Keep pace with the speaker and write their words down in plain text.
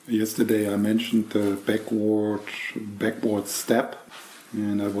Yesterday I mentioned the backward step,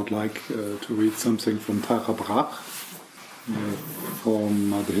 and I would like to read something from Tara Brach,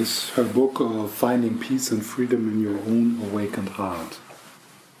 from her book Finding Peace and Freedom in Your Own Awakened Heart.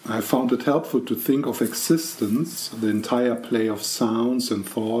 I found it helpful to think of existence, the entire play of sounds and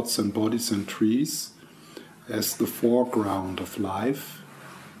thoughts and bodies and trees, as the foreground of life,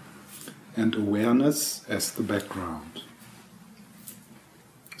 and awareness as the background.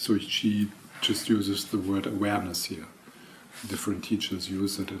 So she just uses the word awareness here. Different teachers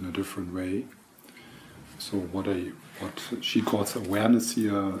use it in a different way. So what she calls awareness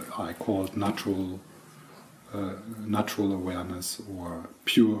here, I call it natural awareness, or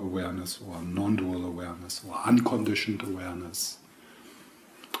pure awareness, or non-dual awareness, or unconditioned awareness,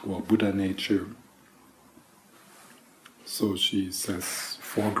 or Buddha nature. So she says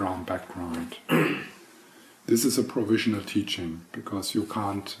foreground, background. This is a provisional teaching, because you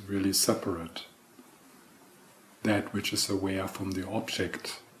can't really separate that which is aware from the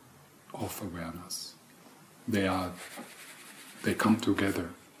object of awareness. They come together.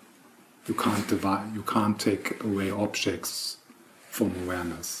 You can't divide. You can't take away objects from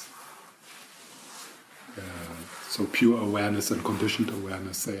awareness. So pure awareness and conditioned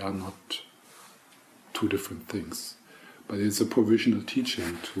awareness, they are not two different things. But it's a provisional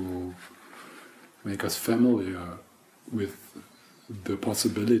teaching to make us familiar with the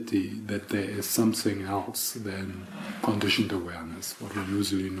possibility that there is something else than conditioned awareness, what we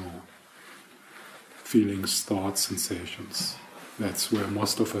usually know. Feelings, thoughts, sensations. That's where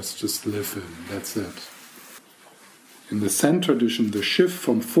most of us just live in, that's it. In the Zen tradition, the shift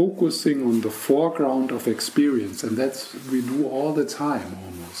from focusing on the foreground of experience, and that's we do all the time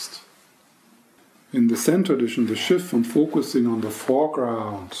almost. In the Zen tradition, the shift from focusing on the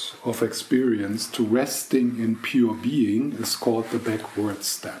foreground of experience to resting in pure being is called the backward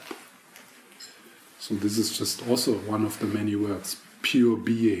step. So this is just also one of the many words, pure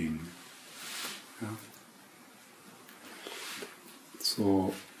being. Yeah?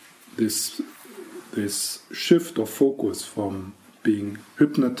 So this shift of focus from being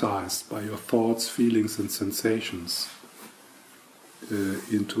hypnotized by your thoughts, feelings and sensations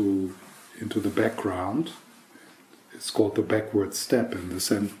into the background, it's called the backward step in the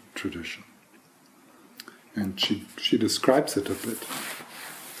Zen tradition. And she describes it a bit.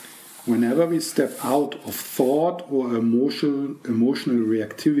 Whenever we step out of thought or emotional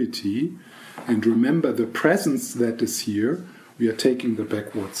reactivity and remember the presence that is here, we are taking the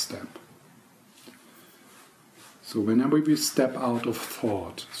backward step. So whenever we step out of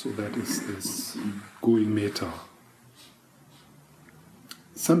thought, so that is this going metta.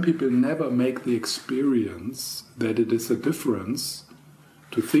 Some people never make the experience that it is a difference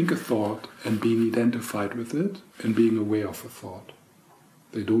to think a thought and being identified with it and being aware of a thought.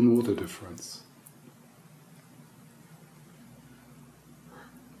 They don't know the difference.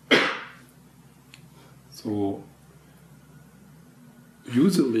 So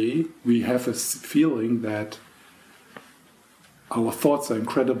usually we have a feeling that our thoughts are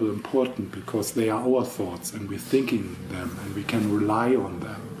incredibly important because they are our thoughts and we're thinking them and we can rely on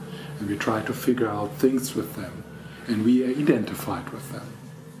them and we try to figure out things with them and we are identified with them.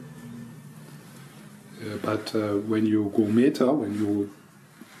 But when you go metta, when you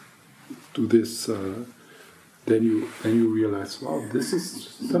do this, then you realize, wow, this is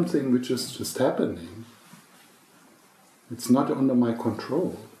something which is just happening. It's not under my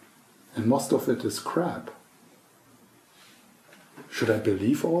control, and most of it is crap. Should I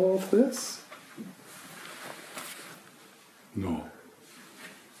believe all of this? No.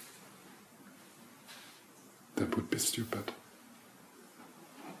 That would be stupid.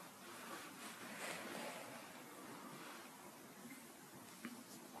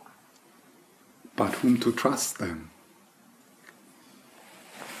 But whom to trust then?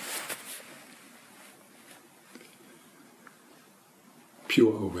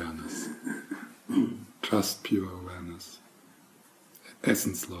 Pure awareness. Trust pure awareness.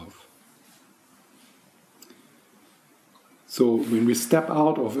 Essence love. So when we step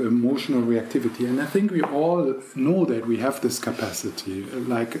out of emotional reactivity, and I think we all know that we have this capacity,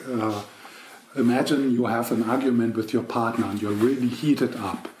 like imagine you have an argument with your partner and you're really heated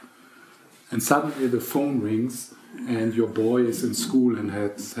up, and suddenly the phone rings and your boy is in school and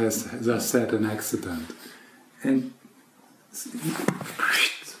has just had an accident. And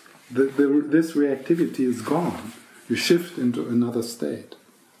this reactivity is gone. You shift into another state.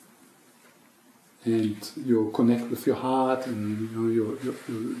 And you connect with your heart and you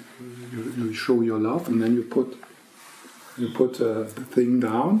show your love, and then you put the thing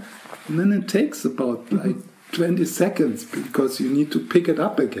down, and then it takes about like 20 seconds because you need to pick it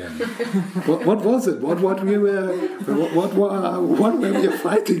up again. What was it? What were we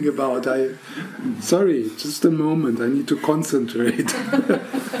fighting about? Sorry, just a moment. I need to concentrate.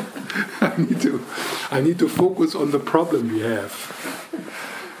 I need to focus on the problem we have.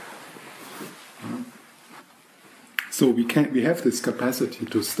 So we have this capacity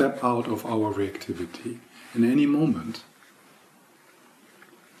to step out of our reactivity in any moment.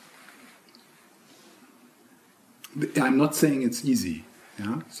 I'm not saying it's easy,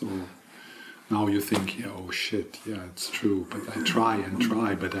 yeah. So now you think, yeah, oh shit, yeah, it's true. But I try and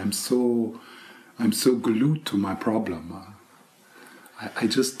try, but I'm so glued to my problem. I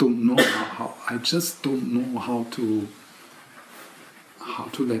just don't know how. I just don't know how to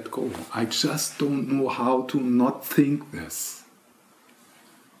let go. I just don't know how to not think this.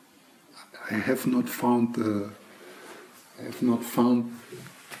 I have not found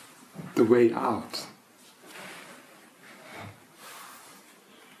the way out.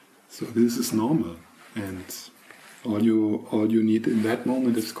 So this is normal, and all you need in that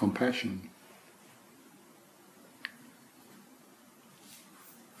moment is compassion.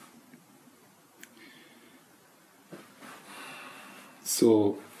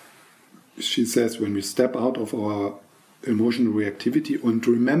 So she says, when we step out of our emotional reactivity and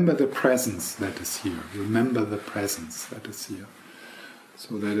remember the presence that is here, remember the presence that is here.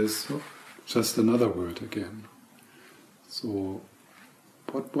 So that is just another word again. So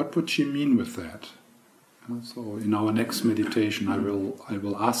what would she mean with that? So in our next meditation, I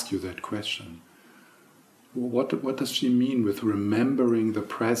will ask you that question. What does she mean with remembering the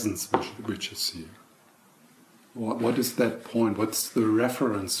presence which is here? What is that point? What's the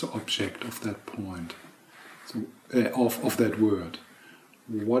reference object of that point? So of that word?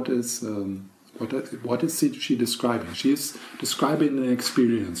 What is she describing? She is describing an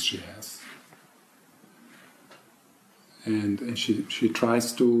experience she has. And she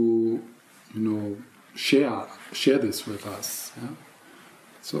tries to, share this with us. Yeah?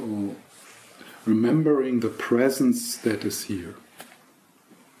 So, remembering the presence that is here.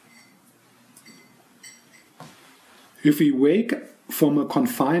 If we wake from a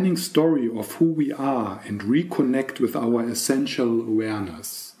confining story of who we are and reconnect with our essential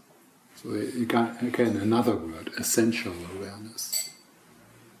awareness, so again another word, essential awareness.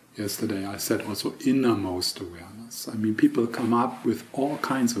 Yesterday I said also innermost awareness. I mean, people come up with all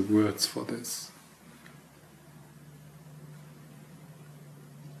kinds of words for this.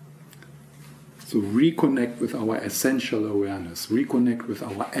 So reconnect with our essential awareness, reconnect with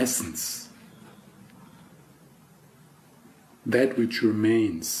our essence. That which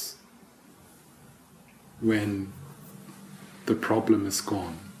remains when the problem is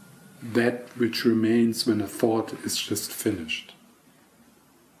gone. That which remains when a thought is just finished.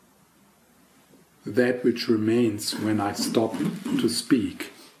 That which remains when I stop to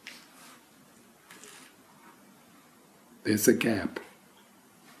speak. There's a gap.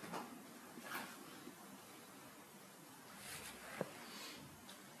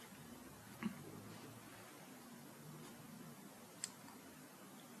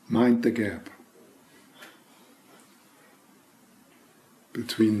 Mind the gap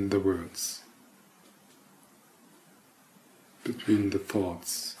between the words, between the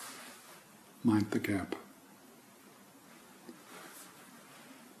thoughts. Mind the gap.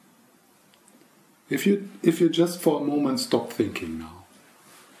 If you just for a moment stop thinking now.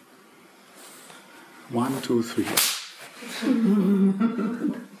 1, 2, 3.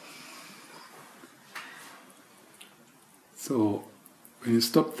 So, when you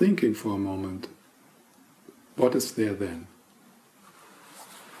stop thinking for a moment, what is there then?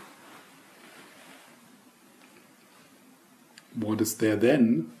 What is there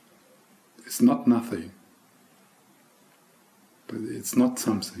then is not nothing, but it's not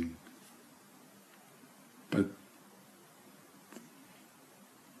something. But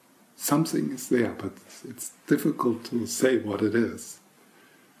something is there, but it's difficult to say what it is.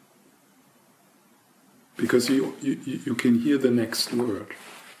 Because you can hear the next word.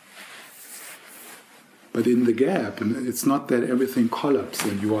 But in the gap, and it's not that everything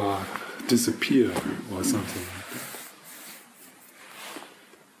collapses and you are disappear or something like that.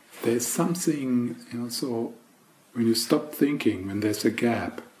 There's something, so when you stop thinking, when there's a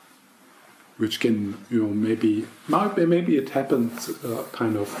gap, which can, maybe it happened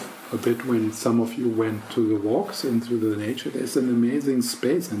kind of a bit when some of you went to the walks into the nature. There's an amazing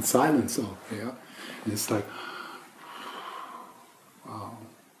space and silence out there. And it's like, wow.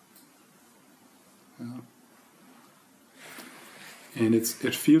 Yeah. And it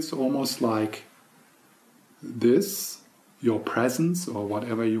feels almost like this, your presence, or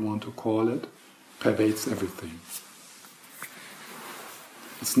whatever you want to call it, pervades everything.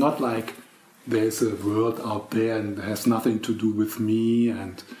 It's not like there's a world out there and it has nothing to do with me,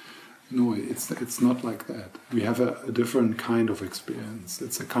 and no, it's not like that. We have a different kind of experience.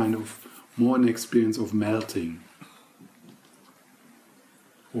 It's a kind of more an experience of melting,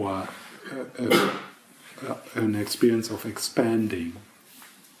 or an experience of expanding.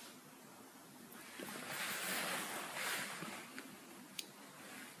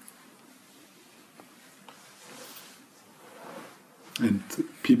 And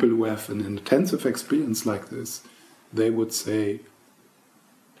people who have an intensive experience like this, they would say,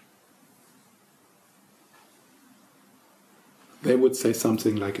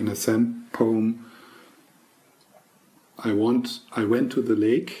 something like in a Zen poem, I went to the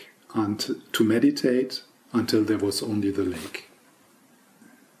lake to meditate until there was only the lake.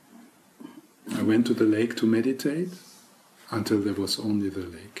 I went to the lake to meditate until there was only the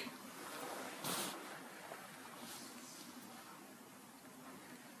lake.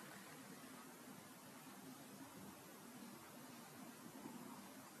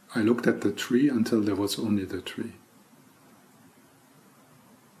 I looked at the tree until there was only the tree.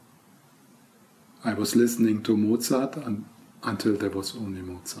 I was listening to Mozart until there was only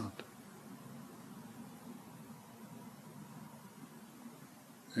Mozart.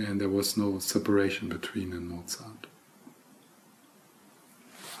 And there was no separation between and Mozart.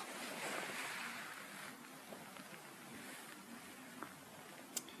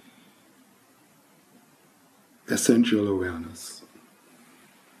 Essential awareness.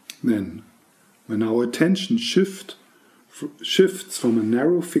 Then, when our attention shifts from a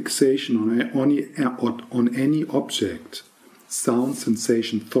narrow fixation on any object, sound,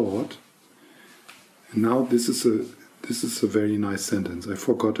 sensation, thought, and now this is a very nice sentence. I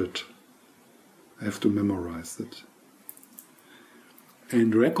forgot it. I have to memorize it.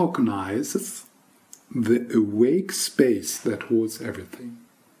 And recognizes the awake space that holds everything.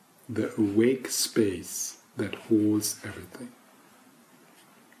 The awake space that holds everything.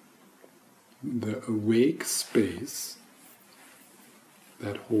 The awake space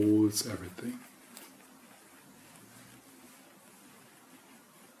that holds everything.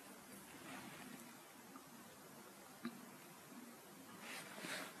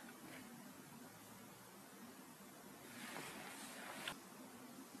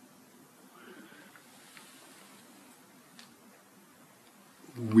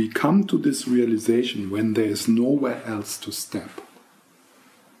 We come to this realization when there is nowhere else to step.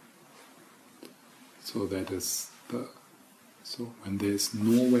 So when there is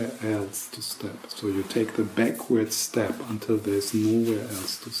nowhere else to step. So you take the backward step until there is nowhere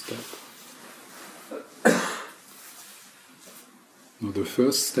else to step. Now the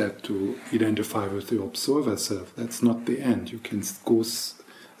first step to identify with the observer self, that's not the end. You can go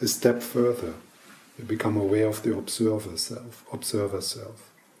a step further. You become aware of the observer self.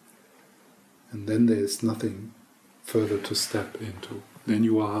 And then there is nothing further to step into. Then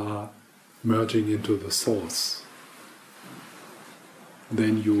you are merging into the source.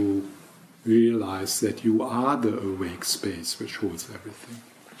 Then you realize that you are the awake space which holds everything.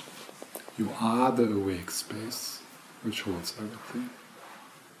 You are the awake space which holds everything.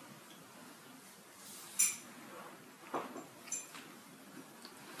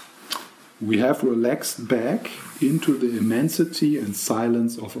 We have relaxed back into the immensity and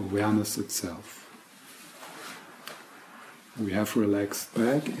silence of awareness itself. We have relaxed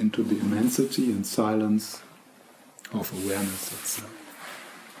back into the immensity and silence of awareness itself.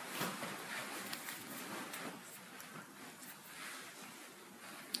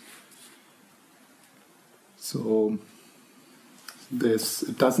 So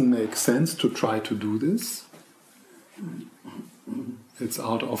it doesn't make sense to try to do this. It's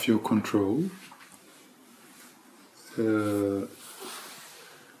out of your control.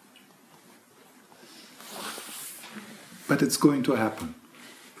 But it's going to happen.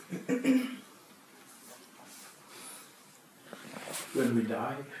 When we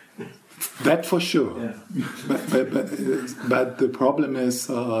die? That for sure. Yeah. But the problem is,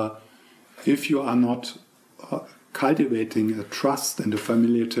 if you are not cultivating a trust and a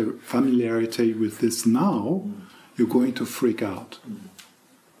familiarity with this now, you're going to freak out.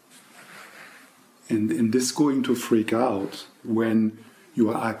 And in this going to freak out, when you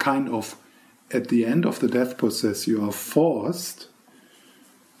are kind of at the end of the death process, you are forced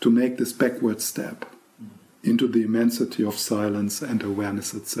to make this backward step into the immensity of silence and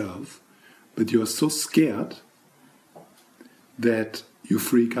awareness itself. But you are so scared that you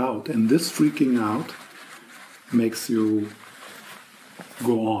freak out. And this freaking out makes you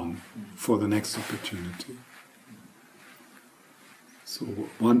go on for the next opportunity. So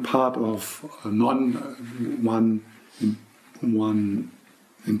one part of one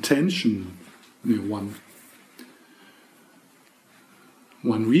intention,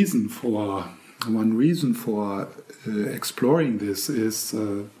 one reason for exploring this is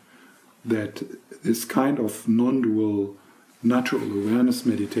that this kind of non-dual natural awareness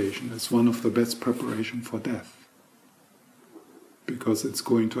meditation is one of the best preparation for death. Because it's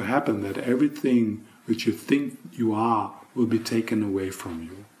going to happen that everything which you think you are will be taken away from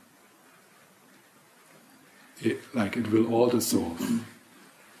you. It will all dissolve.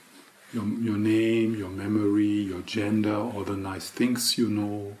 Your name, your memory, your gender, all the nice things you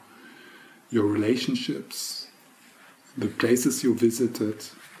know, your relationships, the places you visited,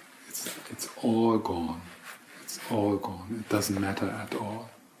 it's all gone. It's all gone. It doesn't matter at all.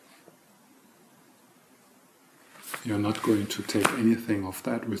 You're not going to take anything of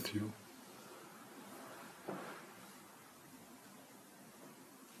that with you.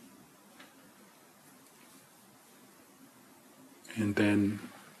 And then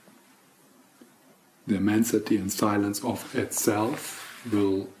the immensity and silence of itself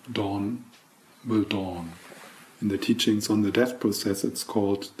will dawn. In the teachings on the death process, it's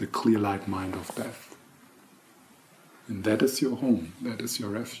called the clear light mind of death. And that is your home, that is your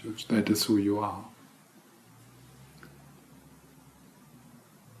refuge, that is who you are.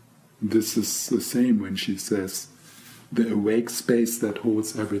 This is the same when she says, the awake space that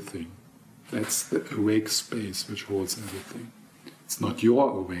holds everything. That's the awake space which holds everything. It's not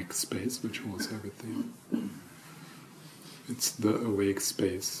your awake space which holds everything. It's the awake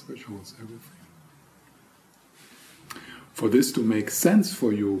space which holds everything. For this to make sense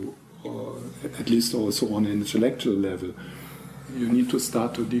for you, or at least also on an intellectual level, you need to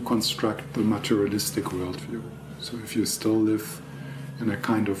start to deconstruct the materialistic worldview. So if you still live in a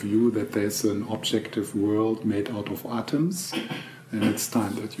kind of view that there's an objective world made out of atoms, then it's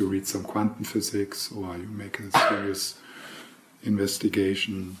time that you read some quantum physics or you make a serious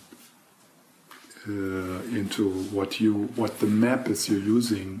investigation into what the map is you're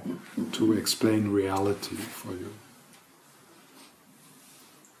using to explain reality for you.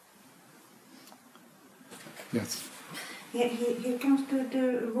 Yes. Here comes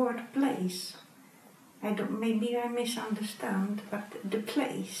the word place. Maybe I misunderstand, but the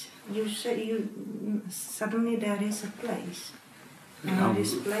place. You say suddenly there is a place, and in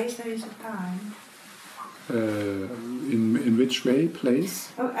this place there is a time. In which way,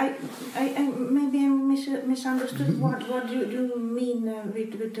 place? Oh, maybe I misunderstood. What do you mean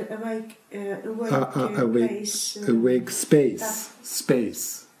with the awake place? Awake space.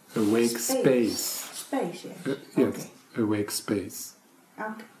 Space. Awake space. Space, yes. Yes, okay. Awake space.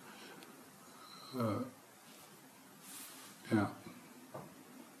 Okay. Yeah.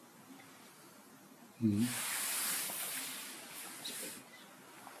 Mm.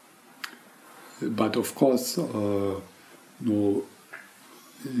 But of course, no.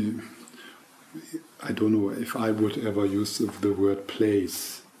 I don't know if I would ever use the word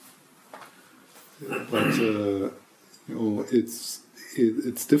place. But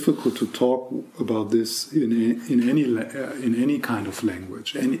it's difficult to talk about this in any kind of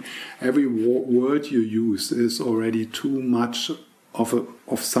language. Every word you use is already too much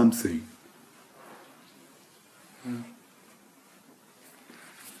of something. Yeah.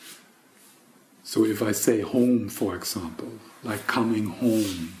 So if I say home, for example, like coming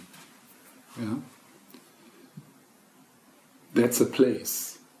home, yeah, that's a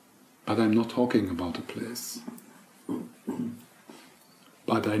place, but I'm not talking about a place.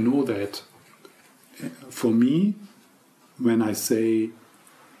 But I know that for me, when I say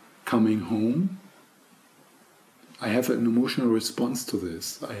coming home, I have an emotional response to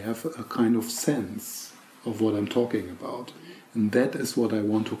this. I have a kind of sense of what I'm talking about. And that is what I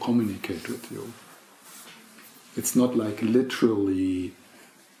want to communicate with you. It's not like literally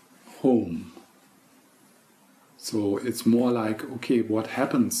home. So it's more like, okay, what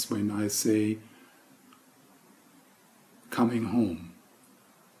happens when I say coming home?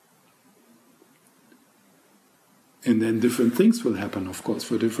 And then different things will happen, of course,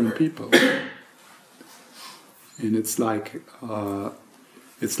 for different people. And it's like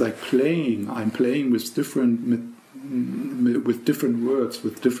playing. I'm playing with different words,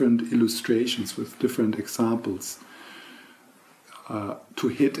 with different illustrations, with different examples, to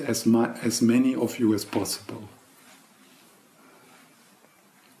hit as many of you as possible.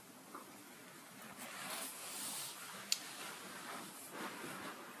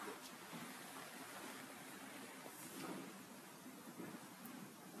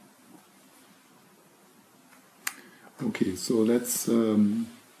 Okay, so let's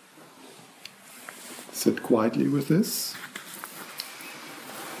sit quietly with this.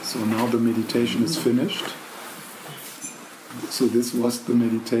 So now the meditation is finished. So this was the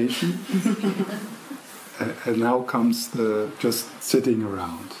meditation. And now comes the just sitting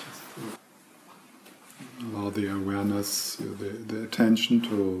around. Allow the awareness, the attention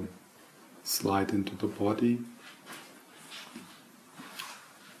to slide into the body.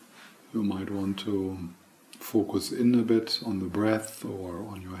 You might want to focus in a bit on the breath or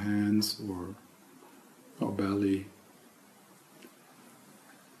on your hands or your belly.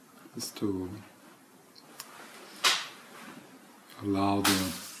 Just to allow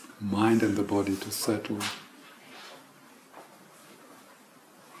the mind and the body to settle.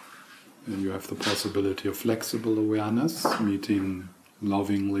 And you have the possibility of flexible awareness, meeting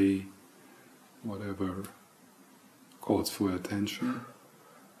lovingly whatever calls for attention.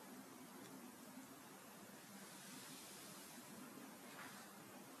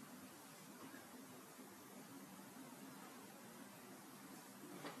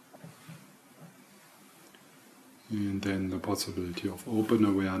 And then the possibility of open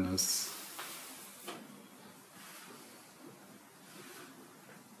awareness.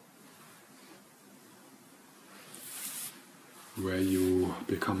 Where you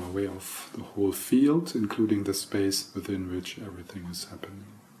become aware of the whole field, including the space within which everything is happening.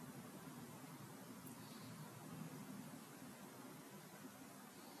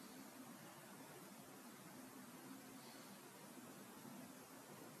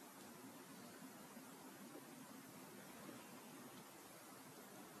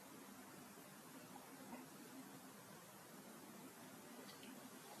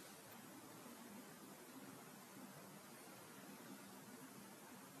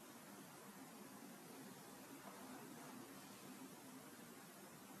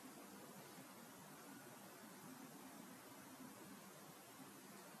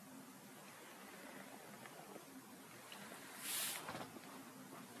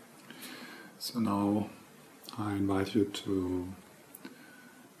 So now I invite you to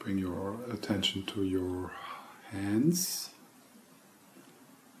bring your attention to your hands.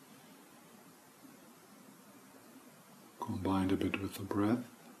 Combined a bit with the breath.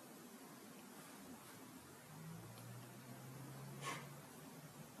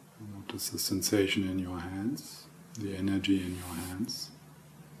 Notice the sensation in your hands, the energy in your hands.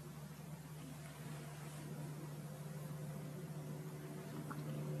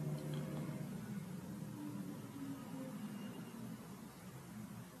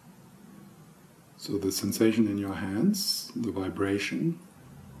 So the sensation in your hands, the vibration.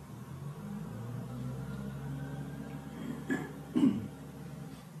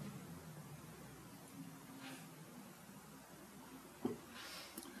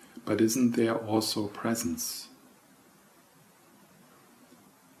 But isn't there also presence?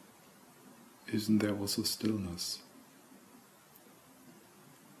 Isn't there also stillness?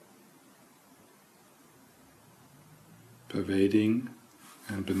 Pervading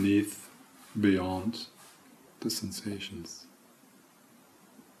and beneath, beyond the sensations.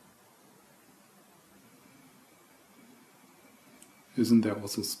 Isn't there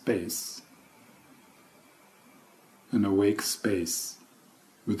also space, an awake space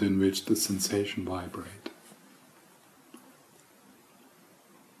within which the sensation vibrate?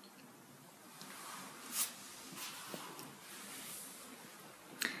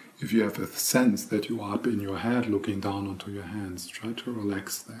 If you have a sense that you are up in your head looking down onto your hands, try to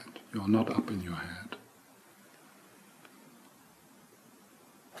relax that. You are not up in your head.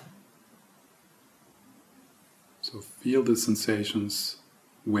 So feel the sensations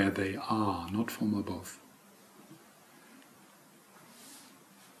where they are, not from above.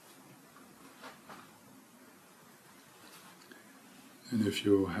 And if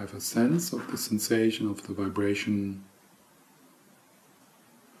you have a sense of the sensation, of the vibration,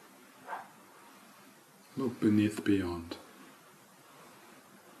 look beneath, beyond.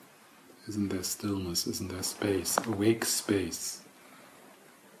 Isn't there stillness? Isn't there space? Awake space.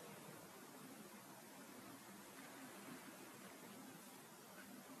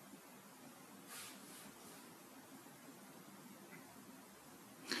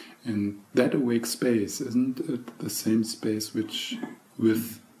 And that awake space, isn't it the same space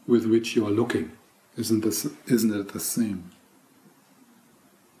with which you are looking? Isn't it the same?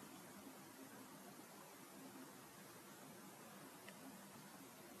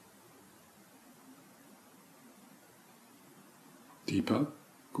 Deeper,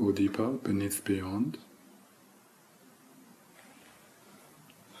 go deeper, beneath, beyond.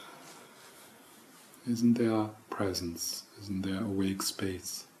 Isn't there presence? Isn't there awake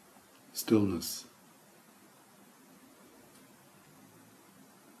space? Stillness?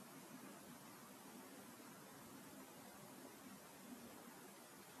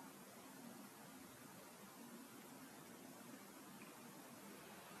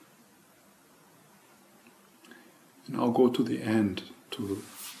 Now go to the end,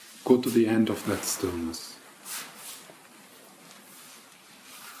 of that stillness.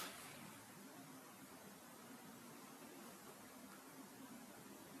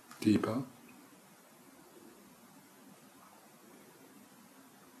 Deeper.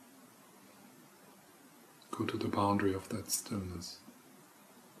 Go to the boundary of that stillness.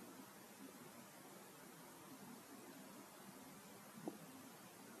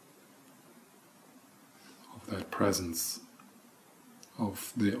 Of that presence,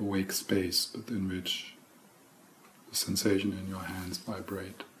 of the awake space within which the sensation in your hands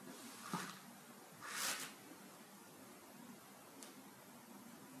vibrate.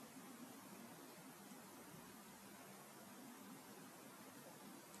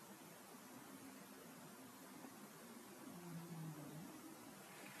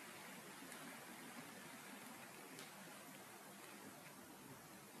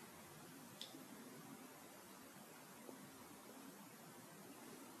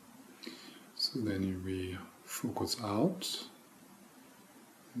 So then you focus out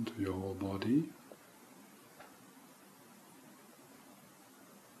into your whole body.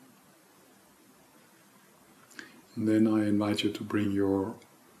 And then I invite you to bring your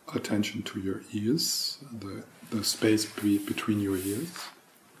attention to your ears, the space between your ears.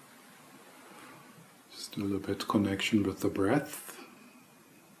 Still a bit connection with the breath.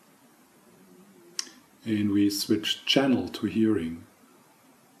 And we switch channel to hearing.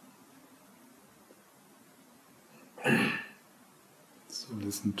 So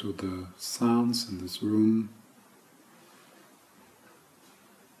listen to the sounds in this room.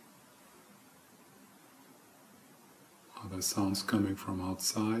 Are there sounds coming from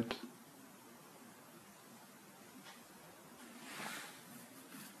outside?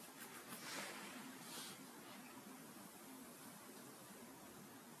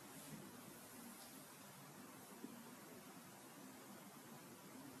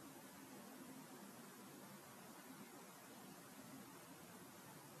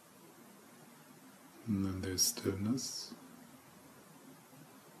 And then there's stillness.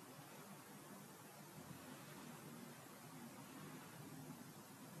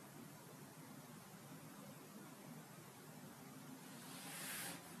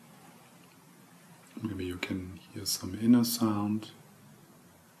 Maybe you can hear some inner sound.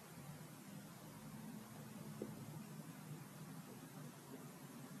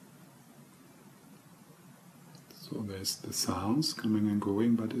 So there's the sounds coming and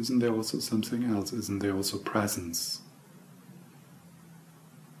going, but isn't there also something else? Isn't there also presence?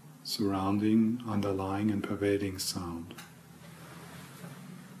 Surrounding, underlying and pervading sound.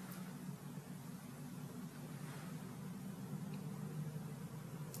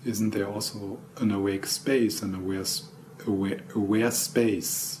 Isn't there also an awake space, an aware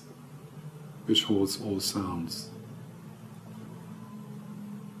space which holds all sounds?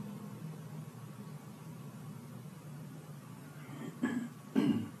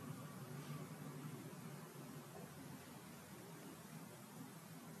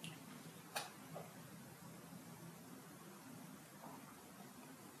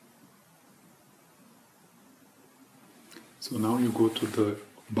 So now you go to the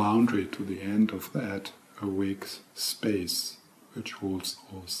boundary, to the end of that awake space which holds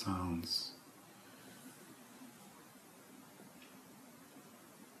all sounds.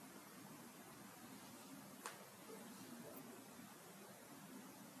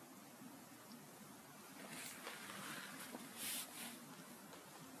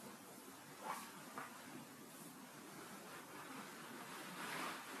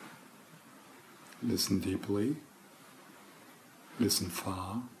 Listen deeply. Listen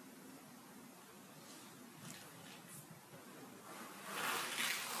far.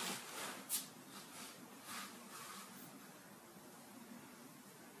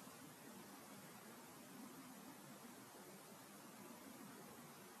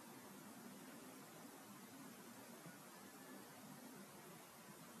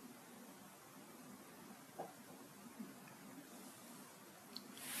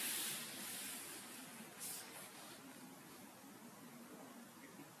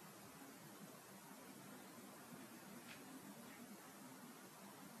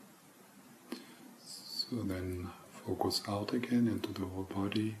 So then focus out again into the whole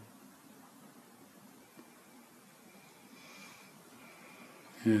body.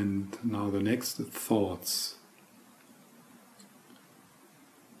 And now the next thoughts.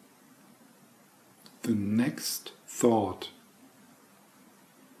 The next thought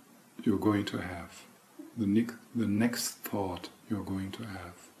you're going to have. The next thought you're going to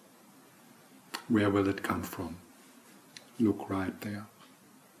have. Where will it come from? Look right there.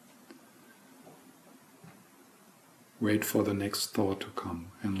 Wait for the next thought to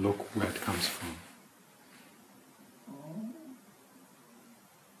come and look where it comes from.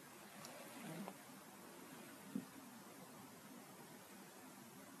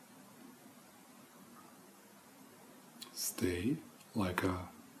 Stay like a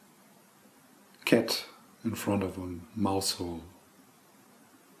cat in front of a mouse hole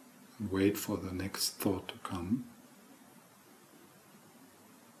and wait for the next thought to come.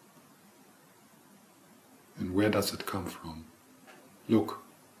 And where does it come from? Look.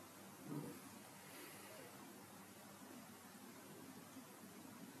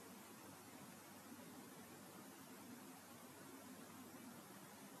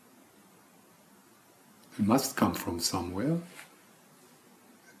 It must come from somewhere,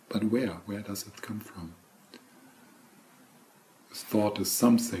 but where? Where does it come from? This thought is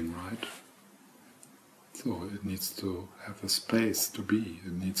something, right? So it needs to have a space to be.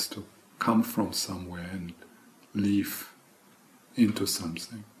 It needs to come from somewhere and leave into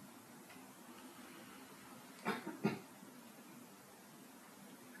something.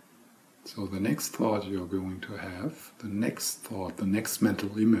 So the next thought you're going to have, the next thought, the next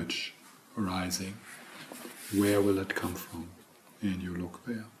mental image arising, where will it come from? And you look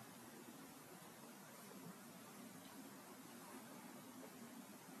there.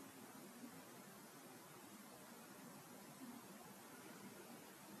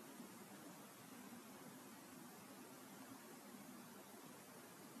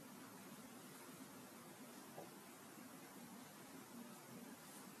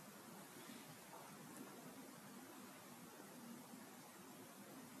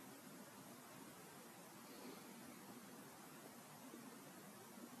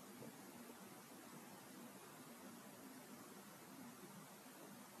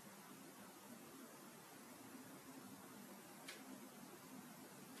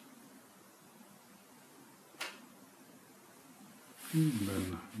 And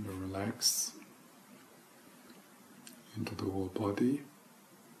then you relax into the whole body.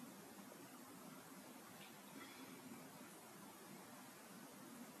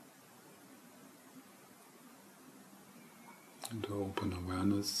 Into open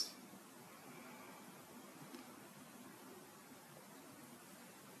awareness.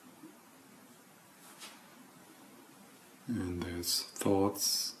 And there's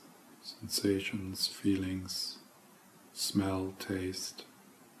thoughts, sensations, feelings, smell, taste.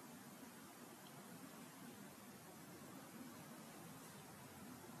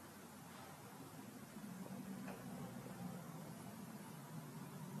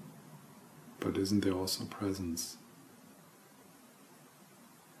 But isn't there also presence?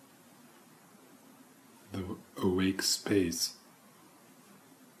 The awake space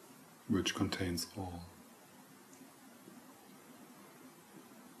which contains all.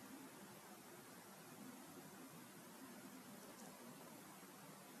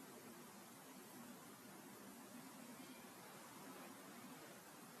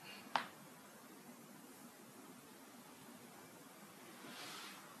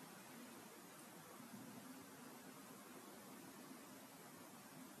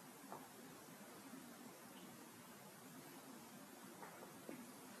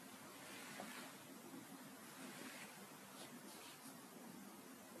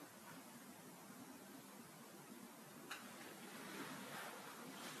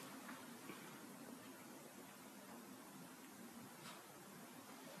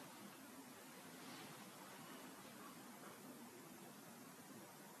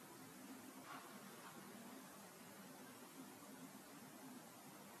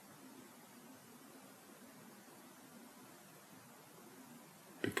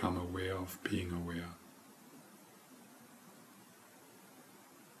 Become aware of being aware.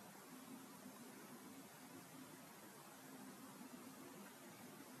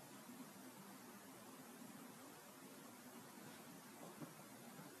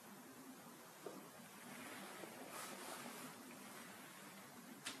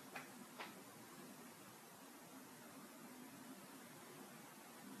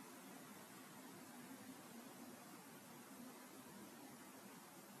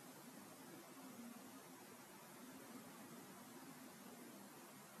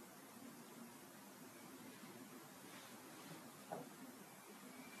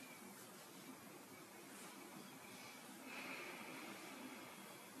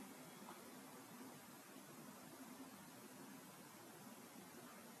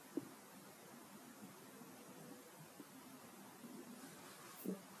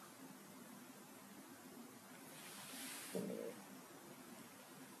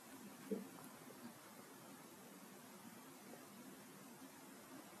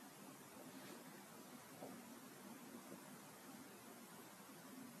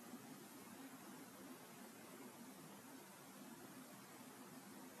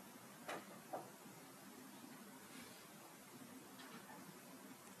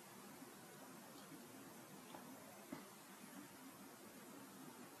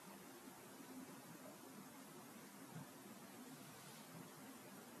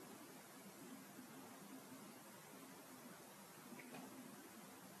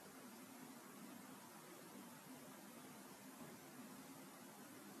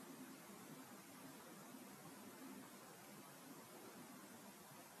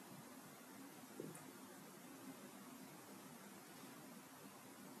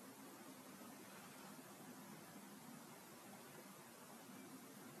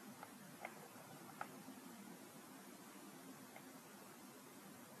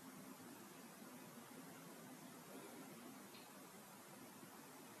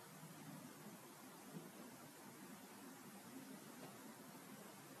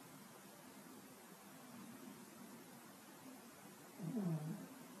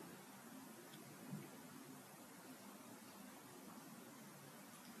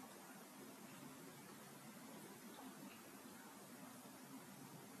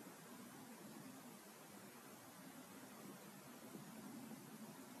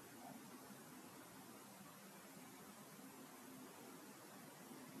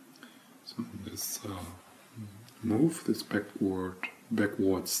 So this move, this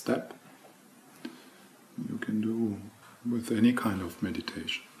backward step, you can do with any kind of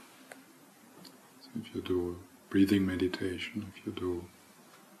meditation. So if you do breathing meditation, if you do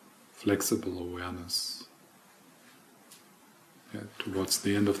flexible awareness, towards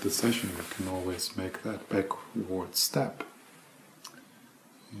the end of the session we can always make that backward step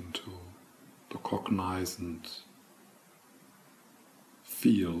into the cognizant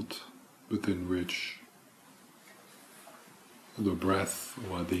field within which the breath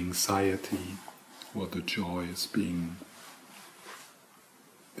or the anxiety or the joy is being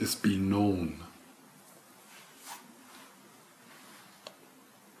known.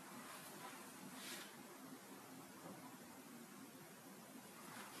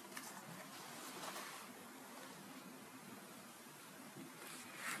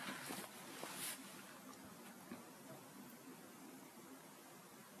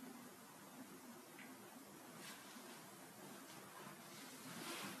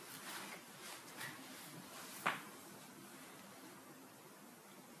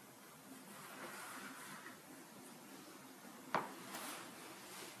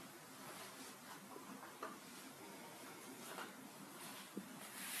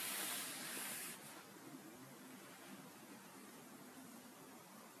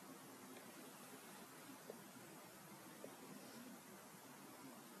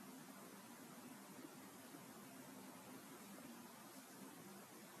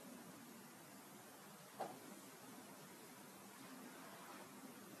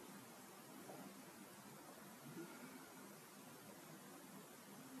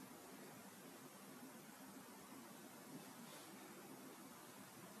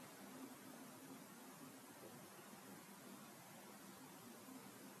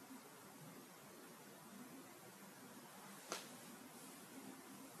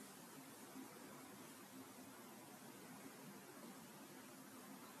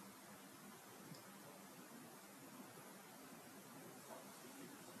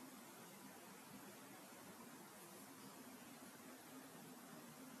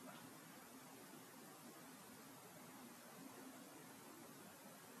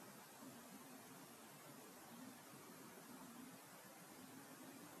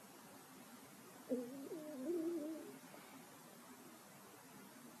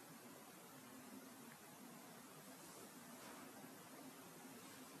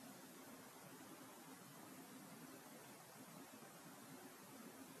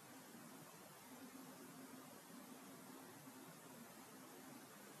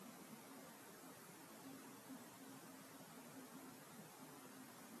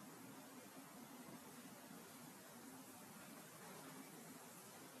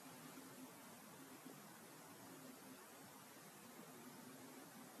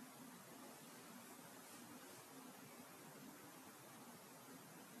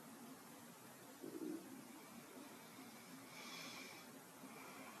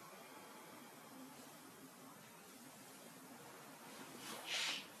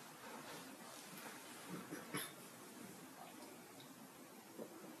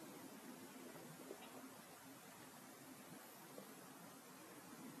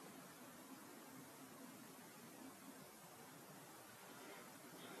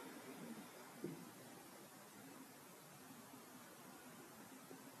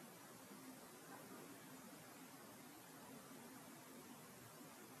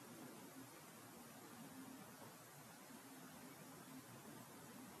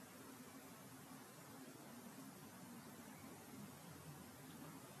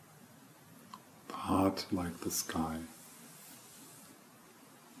 Heart like the sky.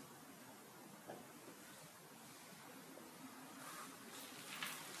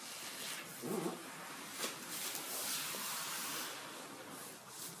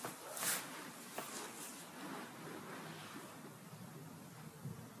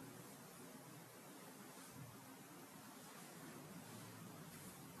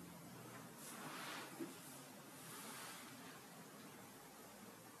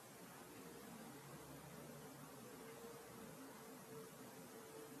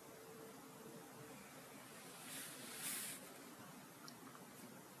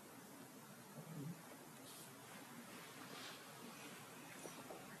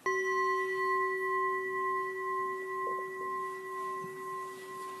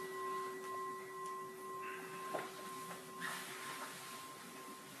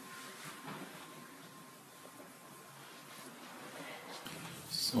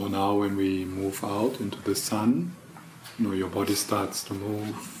 So now when we move out into the sun, your body starts to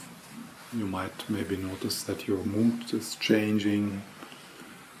move. You might maybe notice that your mood is changing.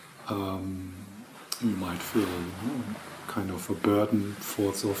 You might feel kind of a burden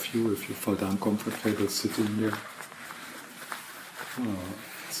falls off you if you felt uncomfortable sitting here.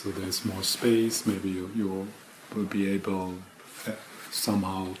 So there's more space, maybe you will be able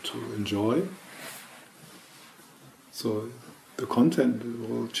somehow to enjoy. So the content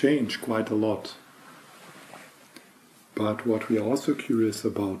will change quite a lot. But what we are also curious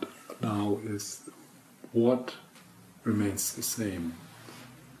about now is what remains the same.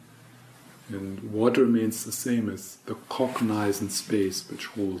 And what remains the same is the cognizant space which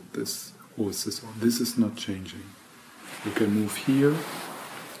holds this. This is not changing. You can move here,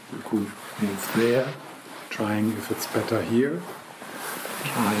 you could move there, trying if it's better here,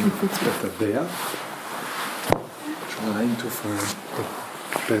 trying if it's better there, trying to find the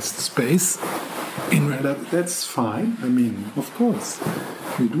best space in reality. That's fine. I mean, of course,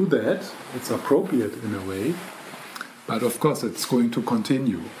 we do that. It's appropriate in a way, but of course it's going to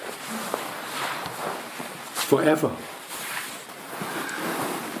continue forever.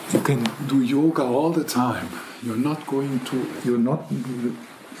 You can do yoga all the time. You are not going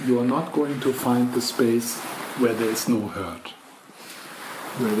to find the space where there is no hurt,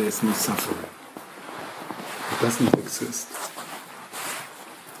 where there is no suffering. It doesn't exist.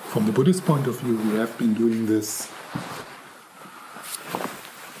 From the Buddhist point of view, we have been doing this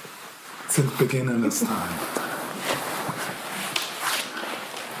since beginner's time.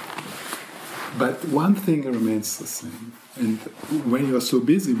 But one thing remains the same, and when you're so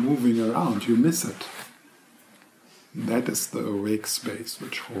busy moving around, you miss it. That is the awake space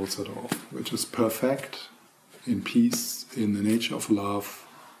which holds it all, which is perfect, in peace, in the nature of love,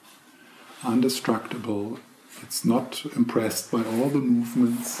 indestructible. It's not impressed by all the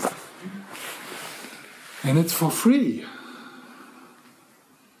movements, and it's for free.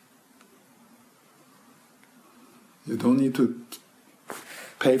 You don't need to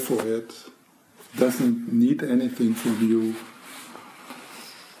pay for it. It doesn't need anything from you.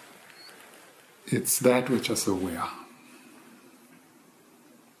 It's that which is aware.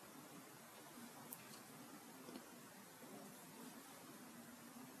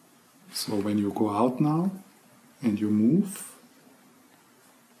 So when you go out now and you move,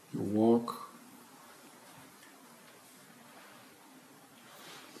 you walk,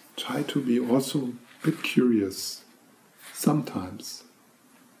 try to be also a bit curious sometimes,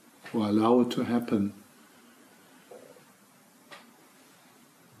 or allow it to happen.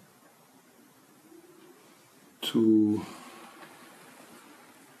 To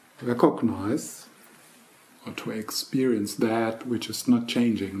recognize or to experience that which is not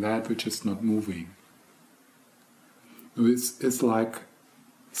changing, that which is not moving. It's like,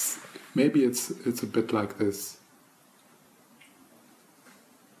 maybe it's a bit like this.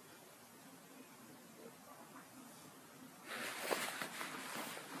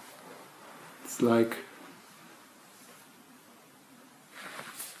 It's like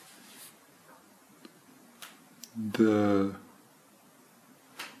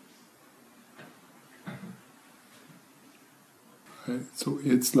so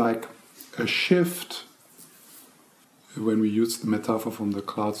it's like a shift. When we use the metaphor from the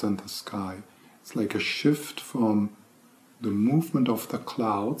clouds and the sky, it's like a shift from the movement of the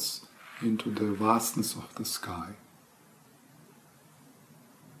clouds into the vastness of the sky.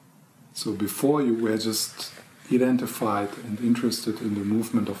 So before you were just identified and interested in the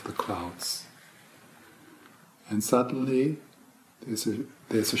movement of the clouds. And suddenly there's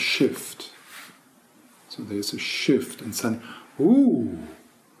a shift. So there's a shift, and suddenly, ooh,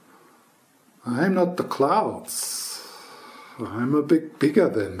 I'm not the clouds. I'm a bit bigger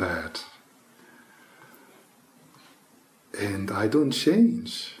than that. And I don't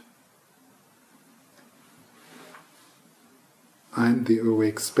change. I'm the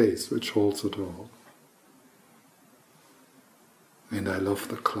awake space which holds it all. And I love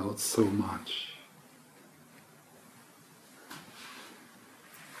the clouds so much.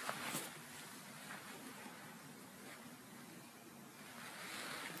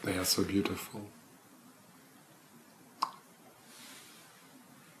 They are so beautiful.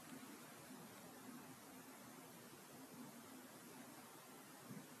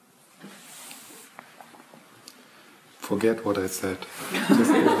 Forget what I said.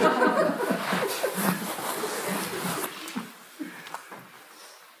 Just